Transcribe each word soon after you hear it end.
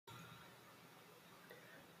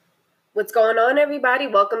What's going on, everybody?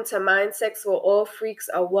 Welcome to Mind Sex, where all freaks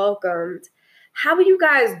are welcomed. How are you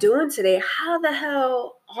guys doing today? How the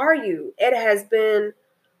hell are you? It has been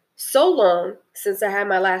so long since I had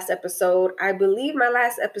my last episode. I believe my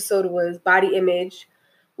last episode was Body Image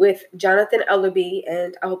with Jonathan Ellerby,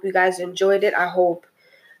 and I hope you guys enjoyed it. I hope,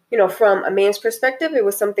 from a man's perspective, it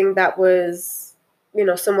was something that was,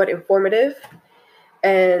 somewhat informative.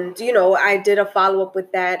 And, I did a follow-up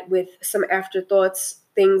with that with some afterthoughts,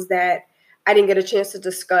 things that I didn't get a chance to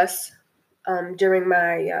discuss during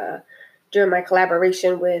my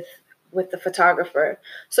collaboration with the photographer.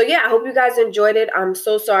 So yeah, I hope you guys enjoyed it. I'm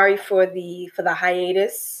so sorry for the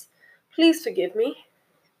hiatus. Please forgive me.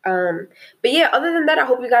 But yeah, other than that, I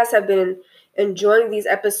hope you guys have been enjoying these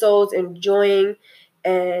episodes, enjoying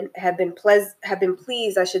and have been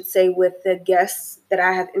pleased, I should say, with the guests that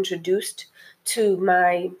I have introduced to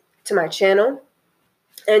my channel.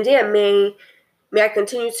 And yeah, may I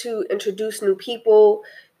continue to introduce new people,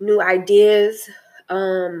 new ideas,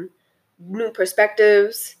 new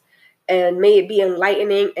perspectives, and may it be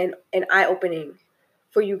enlightening and eye-opening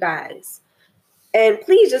for you guys. And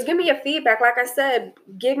please just give me your feedback. Like I said,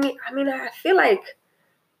 I feel like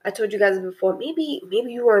I told you guys before, maybe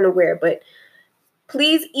you weren't aware, but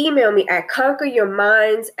please email me at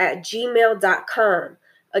conqueryourminds@gmail.com.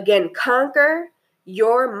 Again,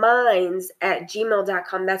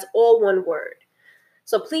 conqueryourminds@gmail.com. That's all one word.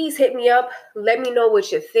 So please hit me up. Let me know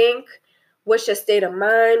what you think. What's your state of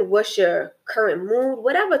mind? What's your current mood?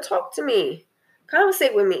 Whatever, talk to me.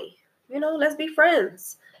 Conversate with me. Let's be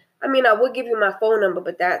friends. I would give you my phone number,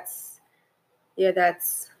 but that's hashtag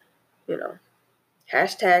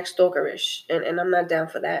stalkerish. And I'm not down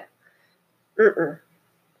for that.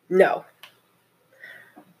 No.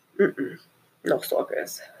 No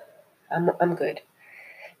stalkers. I'm good.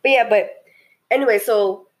 But anyway,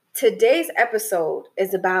 so today's episode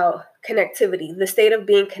is about connectivity, the state of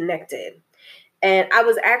being connected. And I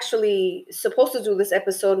was actually supposed to do this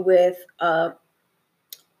episode with a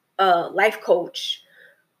life coach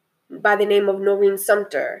by the name of Noreen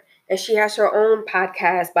Sumter. And she has her own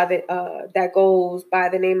podcast that goes by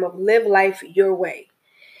the name of Live Life Your Way.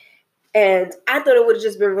 And I thought it would have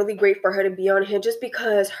just been really great for her to be on here just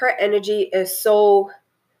because her energy is so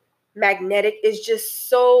magnetic. It's just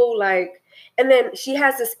so and then she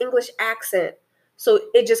has this English accent. So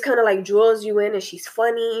it just kind of draws you in, and she's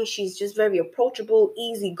funny. She's just very approachable,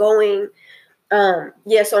 easygoing. So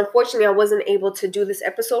unfortunately I wasn't able to do this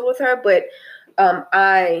episode with her, but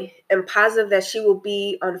I am positive that she will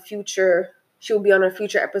be on a future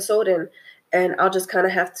episode, and I'll just kind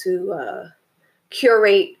of have to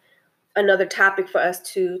curate another topic for us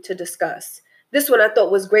to discuss. This one I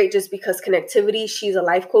thought was great just because connectivity. She's a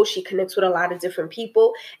life coach. She connects with a lot of different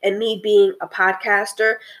people. And me being a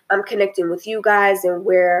podcaster, I'm connecting with you guys, and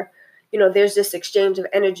where, there's this exchange of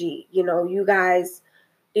energy. You guys,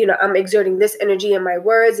 I'm exerting this energy in my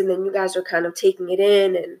words, and then you guys are kind of taking it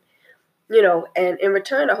in. And, and in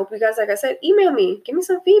return, I hope you guys, like I said, email me, give me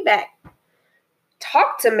some feedback.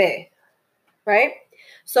 Talk to me, right?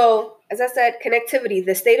 So, as I said, connectivity,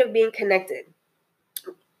 the state of being connected.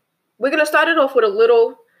 We're going to start it off with a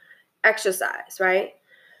little exercise, right?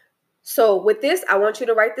 So with this, I want you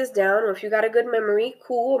to write this down. Or if you got a good memory,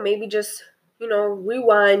 cool. Maybe just,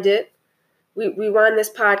 rewind it. Rewind this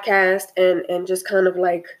podcast and just kind of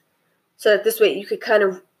so that this way you could kind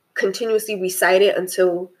of continuously recite it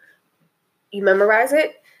until you memorize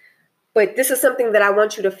it. But this is something that I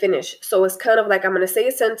want you to finish. So it's kind of I'm going to say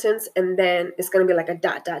a sentence, and then it's going to be like a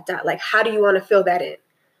dot, dot, dot. Like, how do you want to fill that in?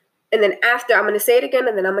 And then after, I'm going to say it again,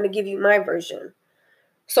 and then I'm going to give you my version.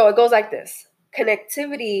 So it goes like this.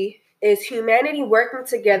 Connectivity is humanity working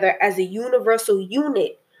together as a universal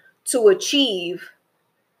unit to achieve ...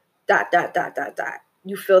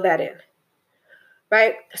 You fill that in,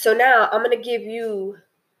 right? So now I'm going to give you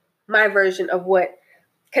my version of what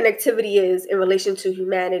connectivity is in relation to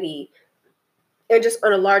humanity, and just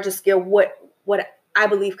on a larger scale, what I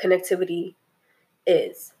believe connectivity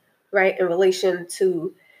is, right? In relation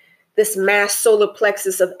to this mass solar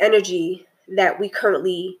plexus of energy that we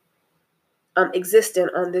currently exist in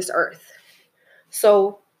on this earth.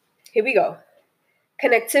 So here we go.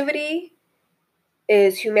 Connectivity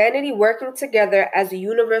is humanity working together as a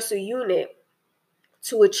universal unit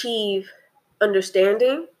to achieve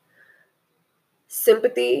understanding,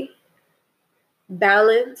 sympathy,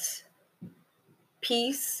 balance,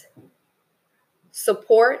 peace,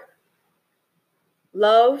 support,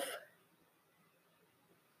 love,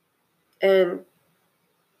 and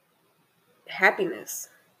happiness.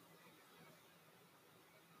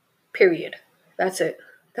 Period. That's it.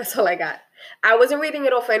 That's all I got. I wasn't reading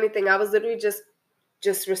it off anything. I was literally just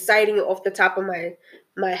just reciting it off the top of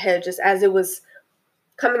my head, just as it was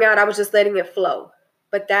coming out. I was just letting it flow.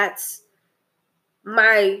 But that's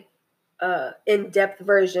my in-depth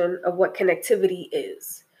version of what connectivity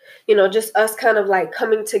is. Just us kind of like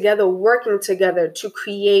coming together, working together to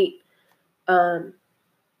create a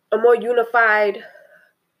more unified,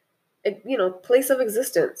 place of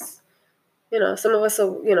existence. Some of us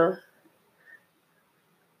are,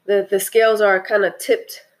 the scales are kind of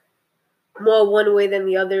tipped more one way than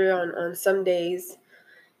the other on some days,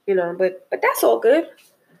 but that's all good,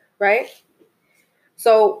 right?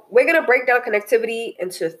 So we're going to break down connectivity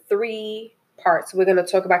into 3 parts. We're going to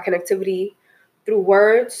talk about connectivity through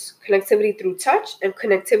words, connectivity through touch, and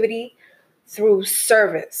connectivity through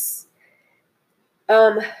service.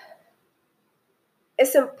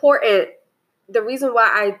 It's important. The reason why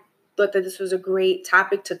I thought that this was a great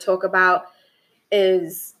topic to talk about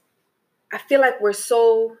is I feel like we're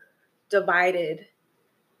so divided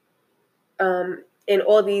in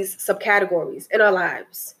all these subcategories in our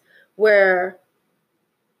lives. We're,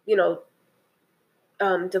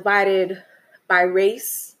 divided by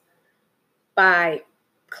race, by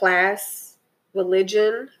class,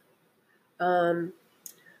 religion, our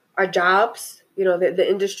jobs, the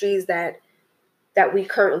industries that we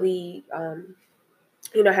currently,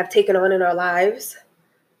 have taken on in our lives,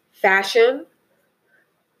 fashion,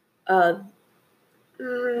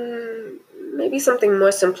 maybe something more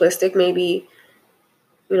simplistic, maybe,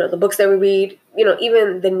 the books that we read,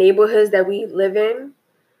 even the neighborhoods that we live in,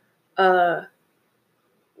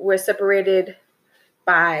 we're separated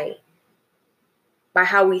by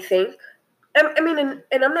how we think. I mean,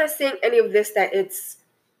 and I'm not saying any of this that it's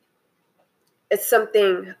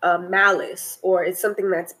something malice or it's something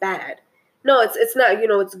that's bad. No, it's not.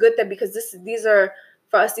 It's good that because these are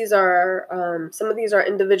for us. These are some of these are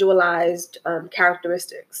individualized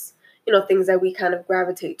characteristics. Things that we kind of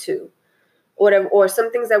gravitate to, or whatever, or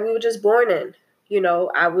some things that we were just born in.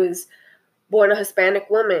 I was born a Hispanic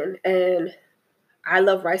woman, and I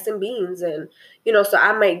love rice and beans, and so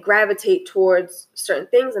I might gravitate towards certain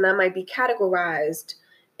things, and I might be categorized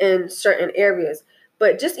in certain areas.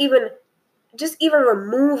 But just even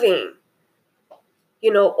removing,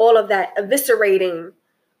 all of that, eviscerating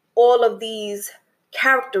all of these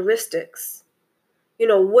characteristics,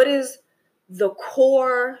 what is the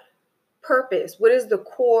core purpose? What is the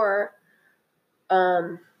core,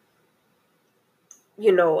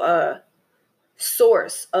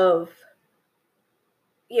 source of,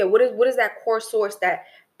 what is that core source that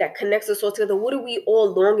connects us all together? What are we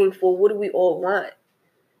all longing for? What do we all want?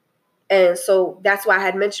 And so that's why I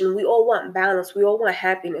had mentioned we all want balance. We all want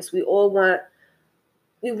happiness. We want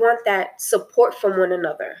that support from one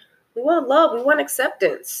another. We want love. We want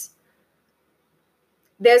acceptance.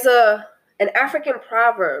 There's an African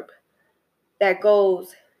proverb that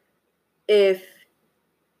goes, if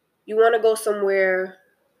you want to go somewhere,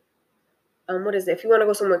 what is it? If you want to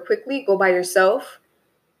go somewhere quickly, go by yourself.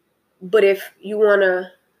 But if you want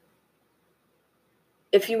to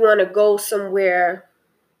go somewhere,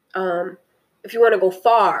 if you want to go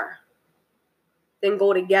far, then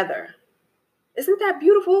go together. Isn't that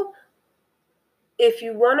beautiful? If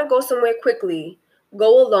you want to go somewhere quickly,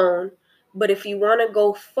 go alone. But if you want to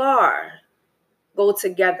go far, go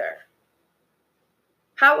together.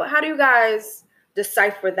 How do you guys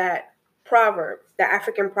decipher that proverb, the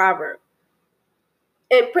African proverb?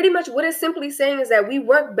 And pretty much what it's simply saying is that we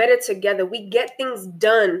work better together. We get things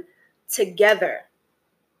done together.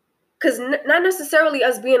 Because not necessarily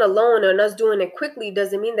us being alone and us doing it quickly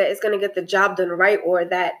doesn't mean that it's going to get the job done right, or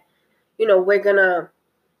that, we're going to,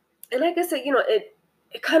 and I guess it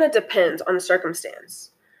kind of depends on the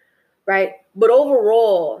circumstance, right? But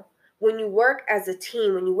overall, when you work as a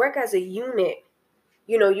team, when you work as a unit,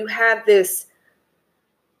 you have this,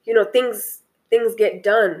 things get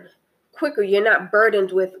done quicker. You're not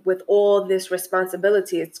burdened with all this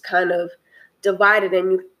responsibility. It's kind of divided,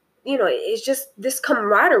 and it's just this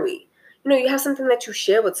camaraderie. You have something that you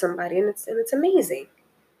share with somebody, and it's amazing.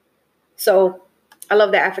 So I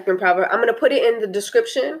love the African proverb. I'm going to put it in the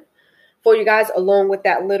description for you guys, along with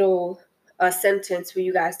that little sentence for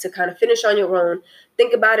you guys to kind of finish on your own.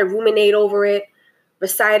 Think about it, ruminate over it,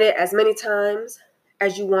 recite it as many times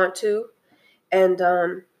as you want to. And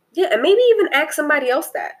and maybe even ask somebody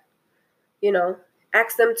else that,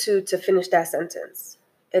 ask them to finish that sentence.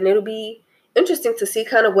 And it'll be interesting to see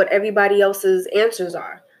kind of what everybody else's answers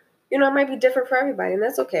are. It might be different for everybody, and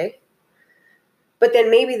that's okay. But then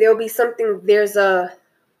maybe there'll be something, there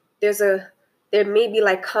may be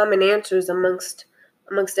like common answers amongst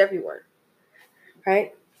everyone,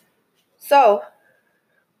 right? So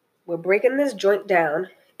we're breaking this joint down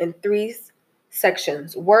in 3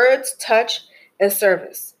 sections: words, touch, and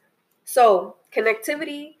service. So,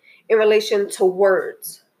 connectivity in relation to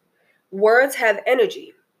words. Words have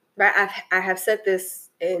energy, right? I have said this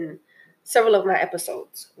in several of my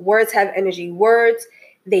episodes. Words have energy. Words,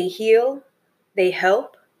 they heal, they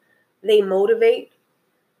help, they motivate,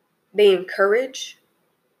 they encourage,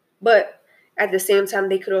 but at the same time,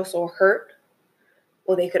 they could also hurt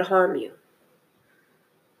or they could harm you.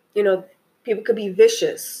 You know, people could be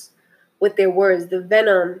vicious with their words, the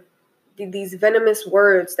venom, these venomous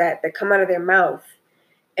words that come out of their mouth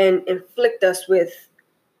and inflict us with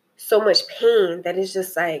so much pain that it's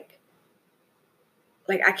just like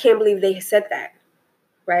I can't believe they said that,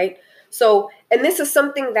 right? So, and this is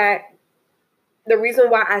something that the reason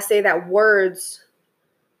why I say that words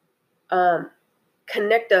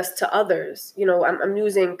connect us to others. I'm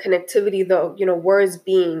using connectivity, though, words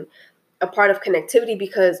being a part of connectivity,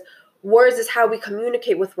 because words is how we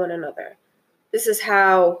communicate with one another. This is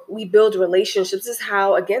how we build relationships. This is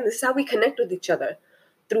how we connect with each other,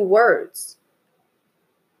 through words.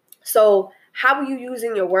 So how are you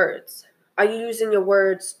using your words? Are you using your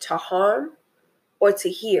words to harm or to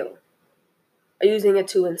heal? Are you using it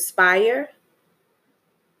to inspire?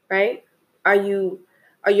 Right? Are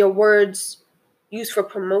your words used for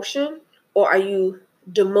promotion, or are you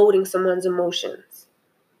demoting someone's emotions?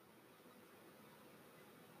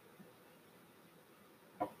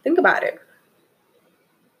 Think about it.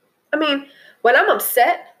 I mean, when I'm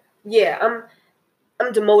upset, yeah,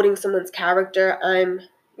 I'm demoting someone's character.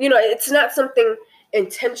 It's not something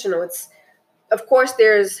intentional. It's, of course,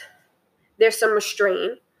 there's some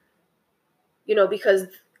restraint, because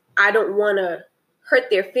I don't want to hurt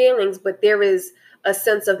their feelings, but there is a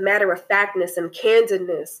sense of matter of factness and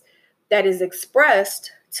candidness that is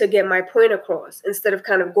expressed to get my point across, instead of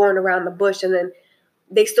kind of going around the bush and then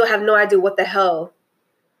they still have no idea what the hell,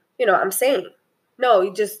 I'm saying. No,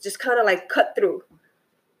 you just kind of like cut through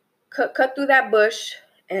that bush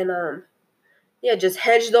and just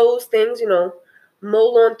hedge those things,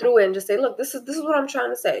 mull on through it and just say, look, this is what I'm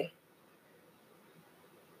trying to say.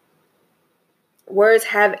 Words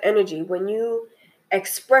have energy. When you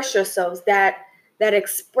express yourselves, that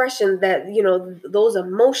expression, that those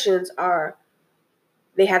emotions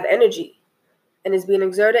they have energy, and it's being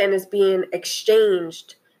exerted and it's being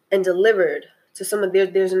exchanged and delivered to someone.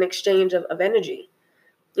 There's an exchange of energy.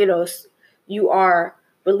 You are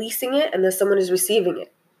releasing it and then someone is receiving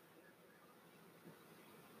it.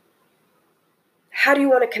 How do you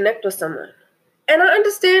want to connect with someone? And I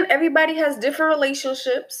understand everybody has different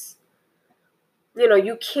relationships.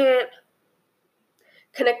 You can't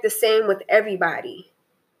connect the same with everybody,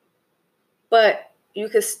 but you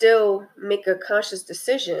could still make a conscious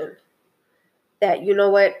decision that, you know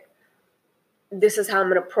what, this is how I'm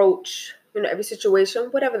going to approach, every situation,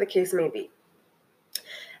 whatever the case may be.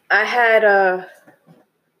 I had a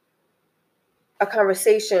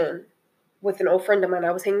conversation with an old friend of mine.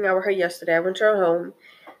 I was hanging out with her yesterday. I went to her home.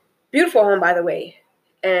 Beautiful home, by the way.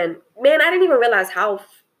 And man, I didn't even realize how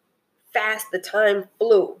fast the time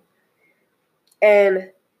flew. And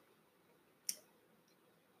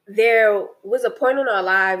there was a point in our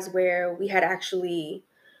lives where we had actually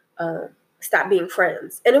stopped being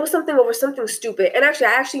friends. And it was something over something stupid. And I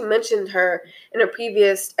actually mentioned her in a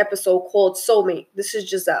previous episode called Soulmate. This is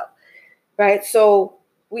Giselle, right? So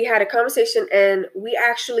we had a conversation, and we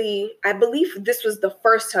actually, I believe this was the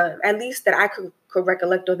first time, at least that I could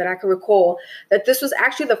recollect, or that I could recall, that this was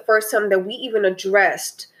actually the first time that we even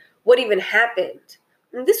addressed what even happened.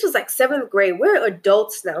 And this was like 7th grade. We're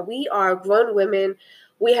adults now. We are grown women.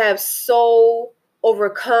 We have so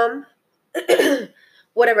overcome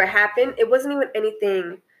whatever happened. It wasn't even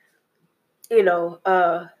anything,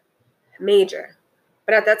 major.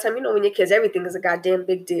 But at that time, when you're kids, everything is a goddamn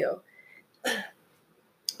big deal.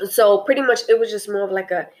 So pretty much it was just more of like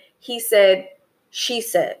a he said, she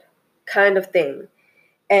said kind of thing.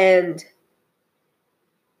 And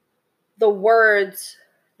the words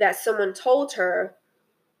that someone told her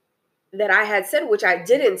that I had said, which I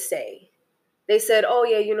didn't say, they said, oh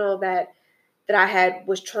yeah, that I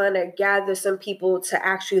was trying to gather some people to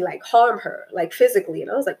actually like harm her, like physically. And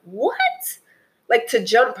I was like, what? Like to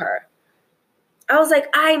jump her. I was like,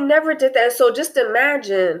 I never did that. So just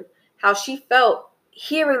imagine how she felt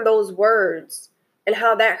hearing those words and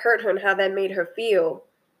how that hurt her and how that made her feel,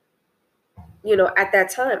 at that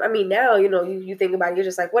time. I mean, now, you think about it, you're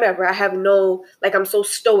just like, whatever. I have I'm so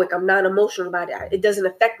stoic. I'm not emotional about it. It doesn't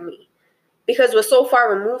affect me because we're so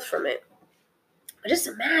far removed from it. But just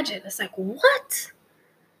imagine, it's like, what?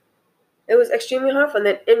 It was extremely harmful. And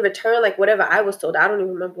then in return, like whatever I was told, I don't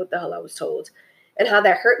even remember what the hell I was told. and how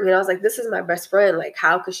that hurt me. And I was like, this is my best friend. Like,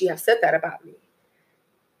 how could she have said that about me?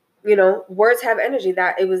 Words have energy.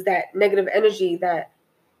 That it was that negative energy that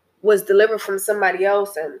was delivered from somebody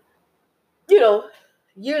else. And,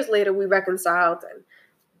 years later we reconciled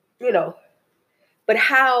and, but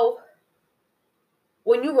how,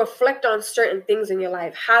 when you reflect on certain things in your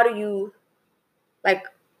life, how do you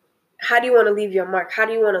want to leave your mark? How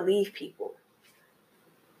do you want to leave people?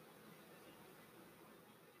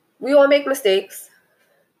 We all make mistakes.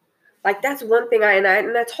 Like, that's one thing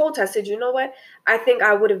I told her, I said, you know what? I think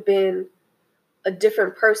I would have been a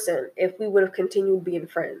different person if we would have continued being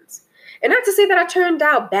friends. And not to say that I turned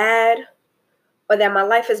out bad or that my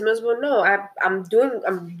life is miserable. No, I'm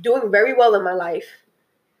doing very well in my life.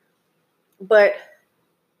 But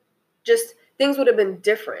just things would have been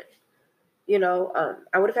different. I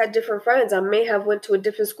would have had different friends. I may have went to a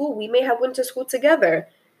different school. We may have went to school together.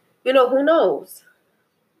 Who knows?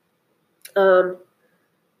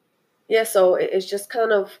 Yeah, so it's just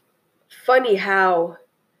kind of funny how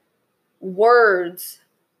words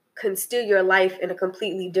can steer your life in a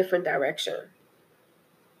completely different direction,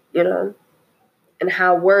 and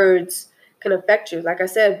how words can affect you. Like I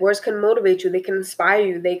said, words can motivate you. They can inspire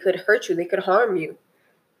you. They could hurt you. They could harm you.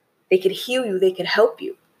 They could heal you. They could help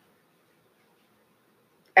you.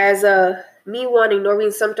 As me wanting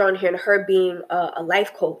Noreen Sumter on here and her being a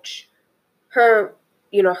life coach, her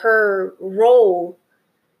role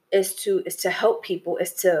is to help people,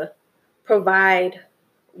 is to provide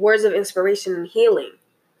words of inspiration and healing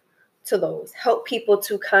to those, help people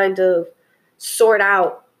to kind of sort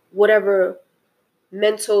out whatever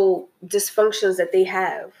mental dysfunctions that they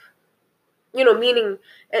have, meaning,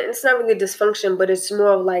 and it's not really dysfunction, but it's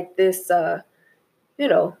more of like this,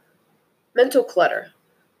 mental clutter,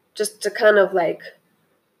 just to kind of like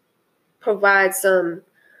provide some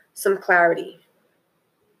clarity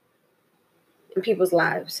in people's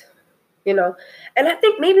lives. And I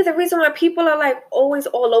think maybe the reason why people are like always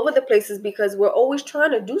all over the place is because we're always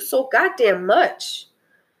trying to do so goddamn much.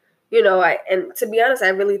 And to be honest, I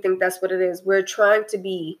really think that's what it is. We're trying to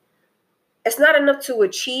be, it's not enough to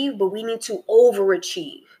achieve, but we need to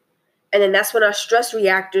overachieve. And then that's when our stress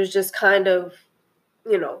reactors just kind of,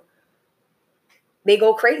 they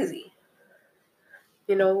go crazy.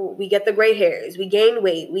 We get the gray hairs, we gain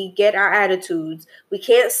weight, we get our attitudes, we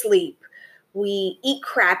can't sleep, we eat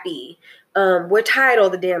crappy, we're tired all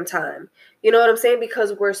the damn time. You know what I'm saying?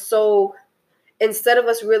 Because we're so, instead of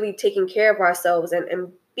us really taking care of ourselves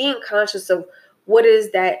and being conscious of what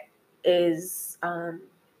is that is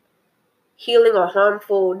healing or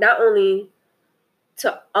harmful, not only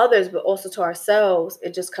to others, but also to ourselves,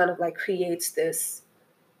 it just kind of like creates this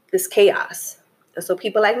chaos. And so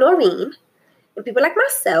people like Noreen, and people like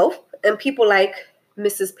myself, and people like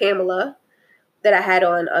Mrs. Pamela that I had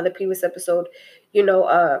on the previous episode,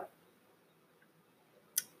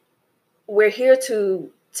 we're here to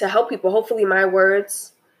help people. Hopefully my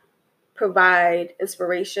words provide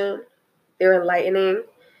inspiration. They're enlightening.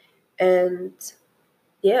 And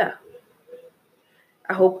yeah,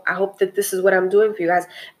 I hope that this is what I'm doing for you guys.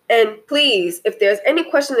 And please, if there's any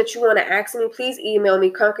question that you want to ask me, please email me,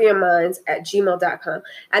 conqueryourminds@gmail.com.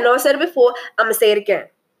 I know I said it before. I'm going to say it again,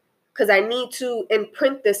 because I need to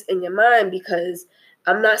imprint this in your mind, because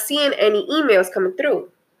I'm not seeing any emails coming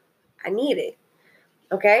through. I need it.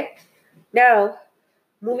 Okay? Now,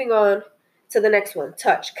 moving on to the next one.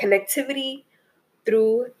 Touch. Connectivity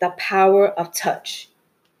through the power of touch.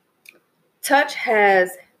 Touch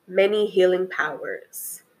has many healing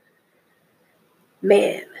powers.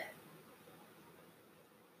 Man.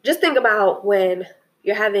 Just think about when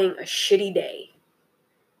you're having a shitty day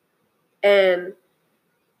and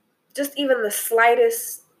just even the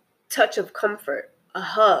slightest touch of comfort, a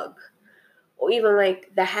hug, or even like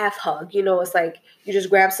the half hug, it's like you just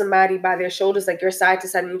grab somebody by their shoulders, like you're side to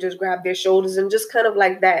side, and you just grab their shoulders, and just kind of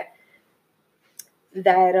like that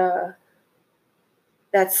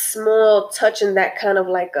small touch, and that kind of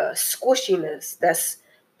like a squishiness,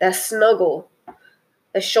 that snuggle,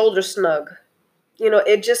 the shoulder snug,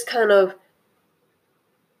 it just kind of,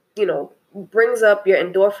 brings up your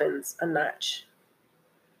endorphins a notch,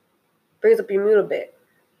 brings up your mood a bit.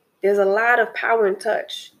 There's a lot of power in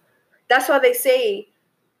touch. That's why they say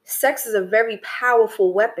sex is a very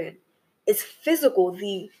powerful weapon. It's physical,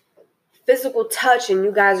 the physical touch, and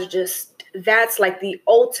you guys are just, that's like the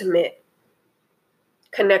ultimate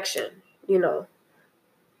connection,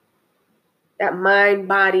 that mind,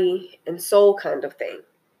 body, and soul kind of thing,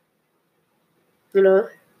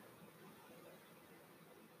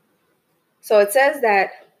 So it says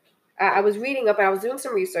that, I was reading up, I was doing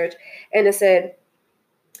some research, and it said,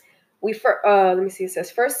 let me see, it says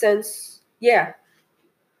first sense,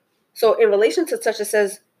 So in relation to touch, it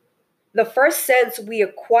says, the first sense we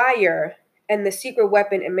acquire and the secret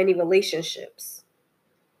weapon in many relationships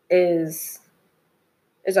is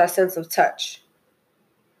our sense of touch.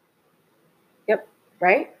 Yep,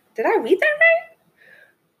 right? Did I read that right?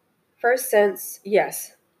 First sense,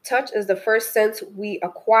 yes. Touch is the first sense we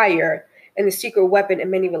acquire and the secret weapon in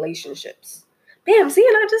many relationships. Bam, see,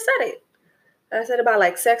 and I just said it. I said about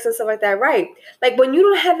like sex and stuff like that, right? Like when you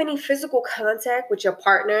don't have any physical contact with your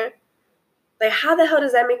partner, like how the hell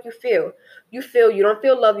does that make you feel? You don't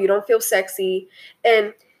feel love, you don't feel sexy.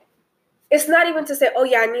 And it's not even to say, oh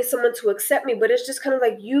yeah, I need someone to accept me, but it's just kind of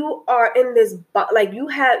like you are in this, like you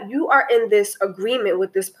are in this agreement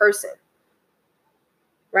with this person,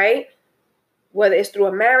 right? Whether it's through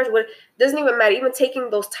a marriage, what doesn't even matter. Even taking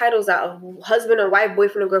those titles out of husband and wife,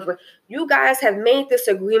 boyfriend and girlfriend, you guys have made this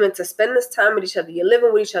agreement to spend this time with each other. You're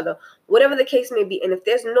living with each other, whatever the case may be. And if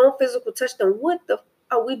there's no physical touch, then what the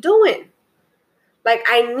are we doing? Like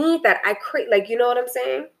I need that. I create, like, you know what I'm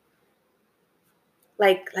saying?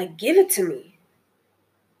 Like give it to me.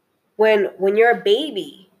 When you're a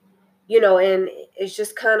baby, and it's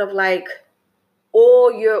just kind of like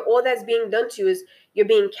all that's being done to you is you're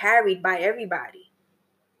being carried by everybody.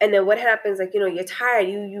 And then what happens, like, you're tired,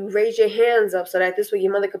 you raise your hands up so that this way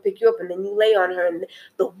your mother could pick you up, and then you lay on her, and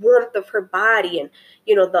the warmth of her body and,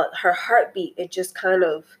 her heartbeat, it just kind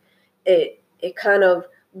of, it kind of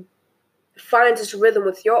finds its rhythm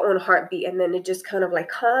with your own heartbeat, and then it just kind of like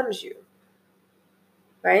calms you,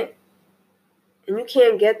 right? And you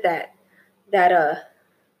can't get that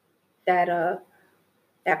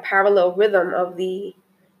parallel rhythm of the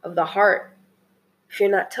heart if you're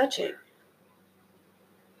not touching.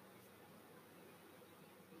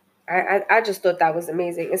 I just thought that was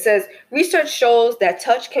amazing. It says, research shows that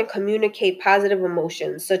touch can communicate positive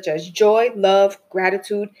emotions such as joy, love,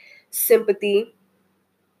 gratitude, sympathy.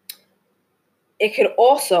 It can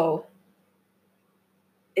also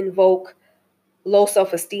invoke low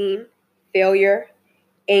self-esteem, failure,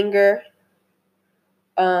 anger.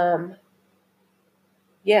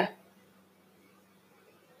 Yeah.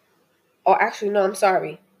 Oh, actually, no, I'm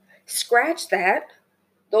sorry. Scratch that.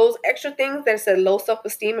 Those extra things that said low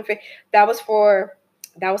self-esteem and that was for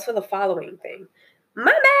the following thing. My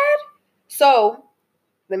bad. So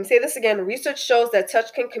let me say this again. Research shows that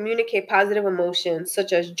touch can communicate positive emotions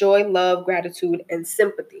such as joy, love, gratitude, and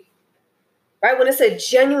sympathy. Right? When it's a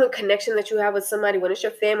genuine connection that you have with somebody, when it's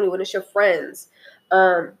your family, when it's your friends,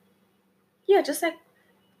 just like,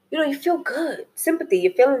 you feel good. Sympathy,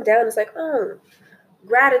 you're feeling down. It's like, oh,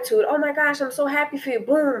 gratitude. Oh my gosh, I'm so happy for you.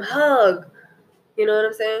 Boom, hug. You know what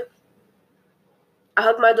I'm saying? I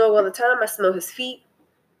hug my dog all the time. I smell his feet.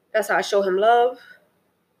 That's how I show him love.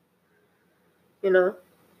 Yeah,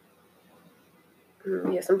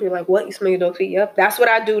 some people are like, what? You smell your dog's feet? Yep, that's what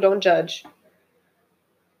I do. Don't judge.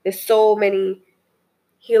 There's so many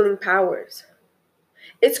healing powers.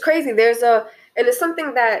 It's crazy. And it's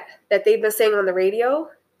something that they've been saying on the radio,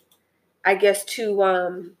 I guess, to,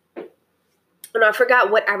 and I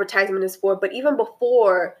forgot what advertisement is for, but even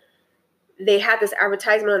before they had this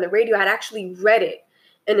advertisement on the radio, I'd actually read it.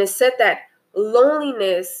 And it said that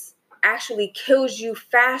loneliness actually kills you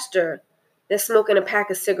faster than smoking a pack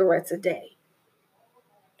of cigarettes a day.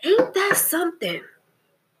 Ain't that something?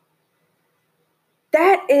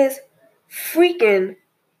 That is freaking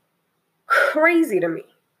crazy to me.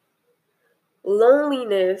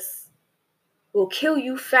 Loneliness will kill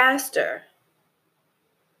you faster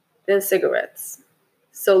than cigarettes.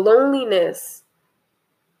 So loneliness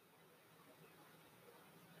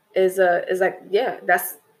is like,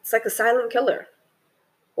 it's like a silent killer.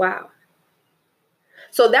 Wow.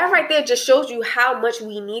 So that right there just shows you how much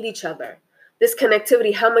we need each other. This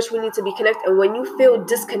connectivity, how much we need to be connected. And when you feel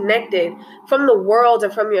disconnected from the world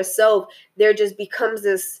and from yourself, there just becomes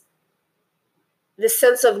this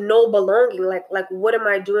sense of no belonging. Like what am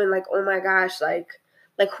I doing? Like, oh my gosh, like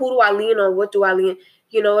who do I lean on? What do I lean?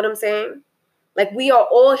 You know what I'm saying? Like we are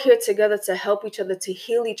all here together to help each other, to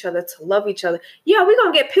heal each other, to love each other. Yeah, we're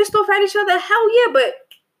going to get pissed off at each other. Hell yeah, but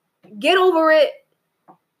get over it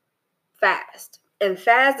fast. And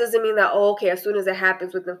fast doesn't mean that, oh, okay, as soon as it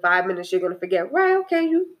happens within 5 minutes, you're going to forget. Right, okay,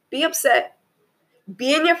 you be upset.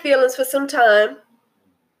 Be in your feelings for some time.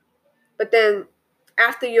 But then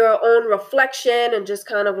after your own reflection and just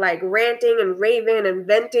kind of like ranting and raving and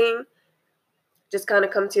venting, just kind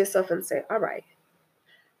of come to yourself and say, all right,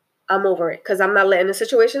 I'm over it. Because I'm not letting the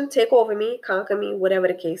situation take over me, conquer me, whatever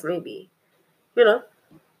the case may be.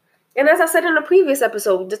 And as I said in a previous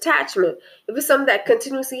episode, detachment. If it's something that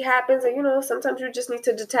continuously happens, and sometimes you just need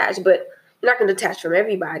to detach, but you're not going to detach from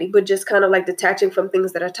everybody, but just kind of like detaching from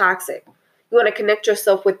things that are toxic. You want to connect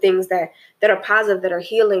yourself with things that are positive, that are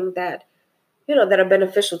healing, that, that are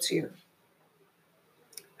beneficial to you.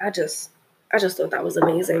 I just thought that was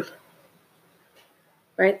amazing.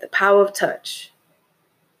 Right? The power of touch.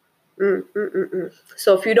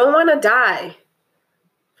 So if you don't want to die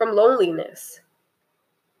from loneliness,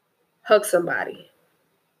 hug somebody.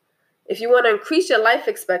 If you want to increase your life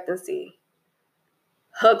expectancy,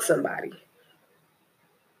 hug somebody.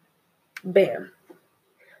 Bam.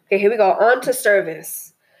 Okay, here we go. On to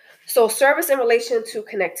service. So service in relation to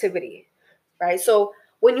connectivity, right? So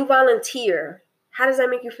when you volunteer, how does that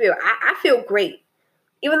make you feel? I feel great.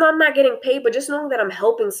 Even though I'm not getting paid, but just knowing that I'm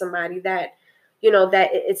helping somebody, that, that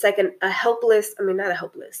it's like not a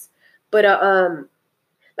helpless, but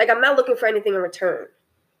like I'm not looking for anything in return.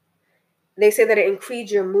 They say that it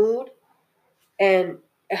increases your mood and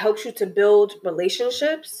it helps you to build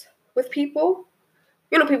relationships with people,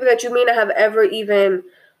 people that you may not have ever even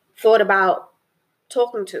thought about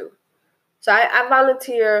talking to. So I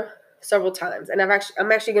volunteer several times, and I'm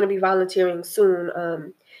actually going to be volunteering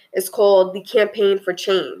soon. It's called the Campaign for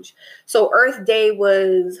Change. So Earth Day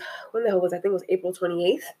was, when the hell was it? I think it was April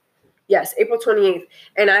 28th. Yes, April 28th.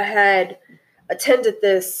 And I had attended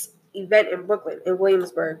this event in Brooklyn, in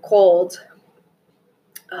Williamsburg, called,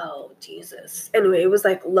 oh, Jesus. Anyway, it was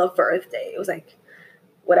like Love for Earth Day. It was like,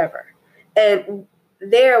 whatever. And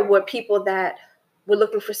there were people that were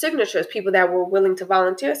looking for signatures, people that were willing to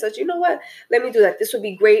volunteer. Said, you know what? Let me do that. This would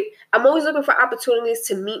be great. I'm always looking for opportunities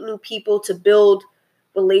to meet new people, to build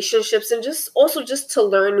relationships, and just to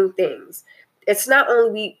learn new things. It's not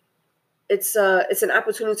only it's an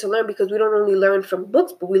opportunity to learn, because we don't only learn from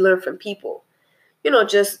books, but we learn from people.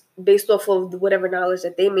 Just based off of whatever knowledge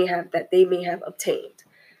that they may have obtained.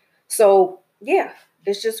 So yeah,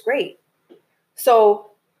 it's just great.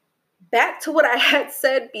 So back to what I had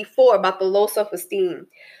said before about the low self-esteem.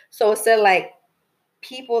 So it said, like,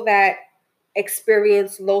 people that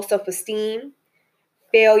experience low self-esteem,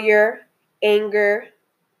 failure, anger,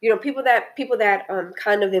 people that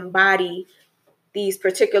kind of embody these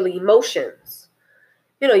particular emotions.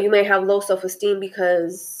 You may have low self-esteem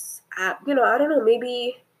because I don't know,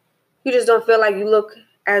 maybe you just don't feel like you look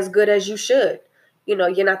as good as you should.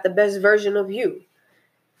 You're not the best version of you,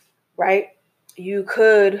 right? You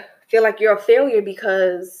could feel like you're a failure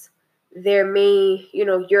because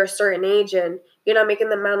you're a certain age and you're not making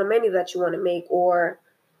the amount of money that you want to make, or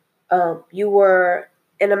you were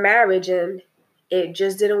in a marriage and it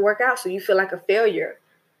just didn't work out, so you feel like a failure.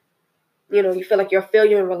 You feel like you're a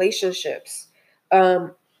failure in relationships.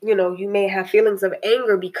 You may have feelings of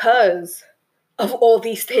anger because of all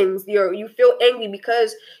these things. You feel angry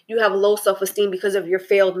because you have low self-esteem because of your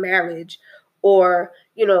failed marriage, or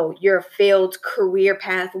your failed career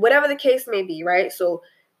path, whatever the case may be, right? So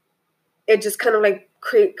it just kind of like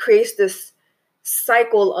creates this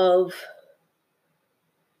cycle of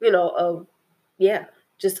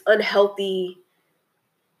just unhealthy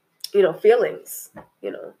feelings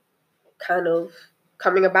kind of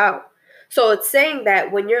coming about. So it's saying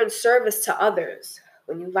that when you're in service to others,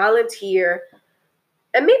 when you volunteer,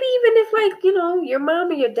 and maybe even if, like, your mom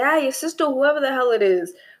or your dad, your sister, whoever the hell it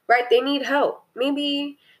is, right, they need help.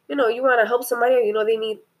 Maybe, you want to help somebody, or, they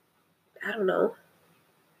need, I don't know,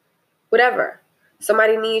 whatever.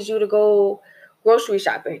 Somebody needs you to go grocery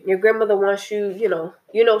shopping. Your grandmother wants you,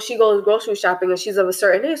 she goes grocery shopping and she's of a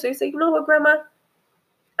certain age. So you say, you know what, Grandma?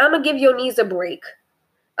 I'm going to give your knees a break.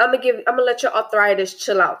 I'm going to let your arthritis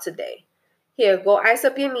chill out today. Here, go ice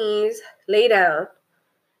up your knees, lay down,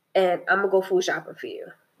 and I'm going to go food shopping for you.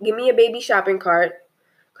 Give me a baby shopping cart.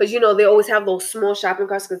 Because, they always have those small shopping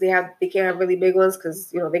carts because they can't have really big ones because,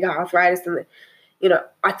 they got arthritis and,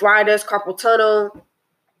 arthritis, carpal tunnel,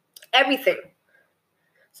 everything.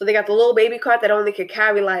 So they got the little baby cart that only could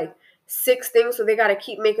carry like 6 things. So they got to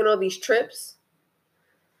keep making all these trips.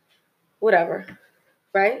 Whatever.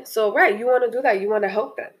 Right? So, right, you want to do that. You want to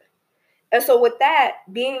help them. And so with that,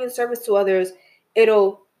 being in service to others,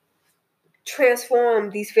 it'll transform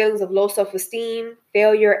these feelings of low self-esteem,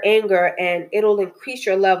 failure, anger, and it'll increase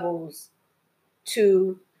your levels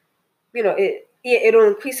to, it'll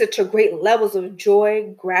increase it to great levels of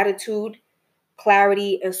joy, gratitude,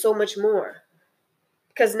 clarity, and so much more.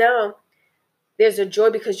 Because now there's a joy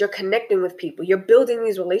because you're connecting with people. You're building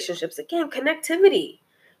these relationships. Again, connectivity,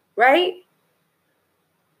 right?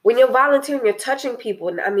 When you're volunteering, you're touching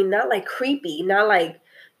people. I mean, not like creepy, not like,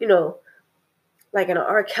 like in an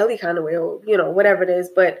R. Kelly kind of way, or, whatever it is.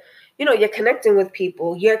 But, you're connecting with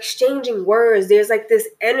people. You're exchanging words. There's like this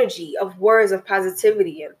energy of words of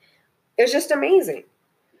positivity. And it's just amazing.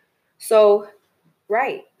 So,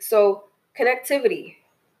 right. So, connectivity.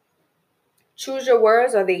 Choose your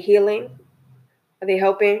words. Are they healing? Are they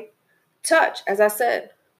helping? Touch, as I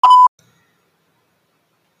said.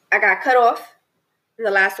 I got cut off in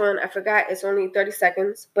the last one. I forgot it's only 30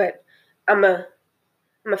 seconds, but I'm going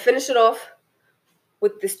to finish it off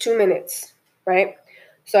with this 2 minutes, right?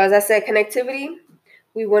 So as I said, connectivity,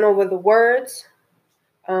 we went over the words.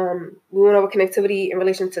 We went over connectivity in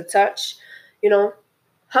relation to touch.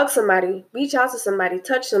 Hug somebody, reach out to somebody,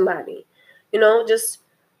 touch somebody. Just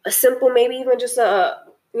a simple, maybe even just the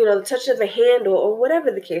touch of a hand or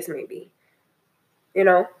whatever the case may be.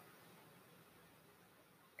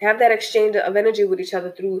 Have that exchange of energy with each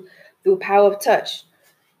other through power of touch.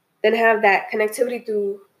 Then have that connectivity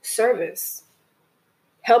through service,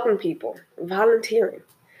 helping people, volunteering,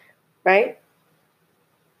 right?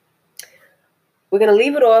 We're going to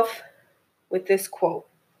leave it off with this quote.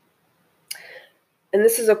 And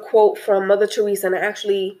this is a quote from Mother Teresa, and I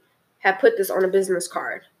actually had put this on a business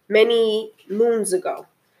card many moons ago.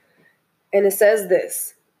 And it says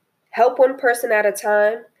this: help one person at a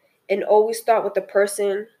time and always start with the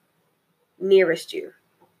person nearest you.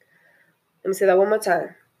 Let me say that one more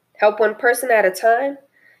time. Help one person at a time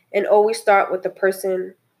and always start with the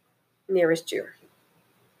person nearest you.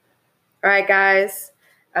 All right, guys,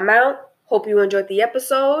 I'm out. Hope you enjoyed the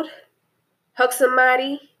episode. Hug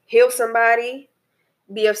somebody, heal somebody,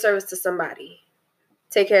 be of service to somebody.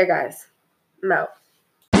 Take care, guys. I'm out.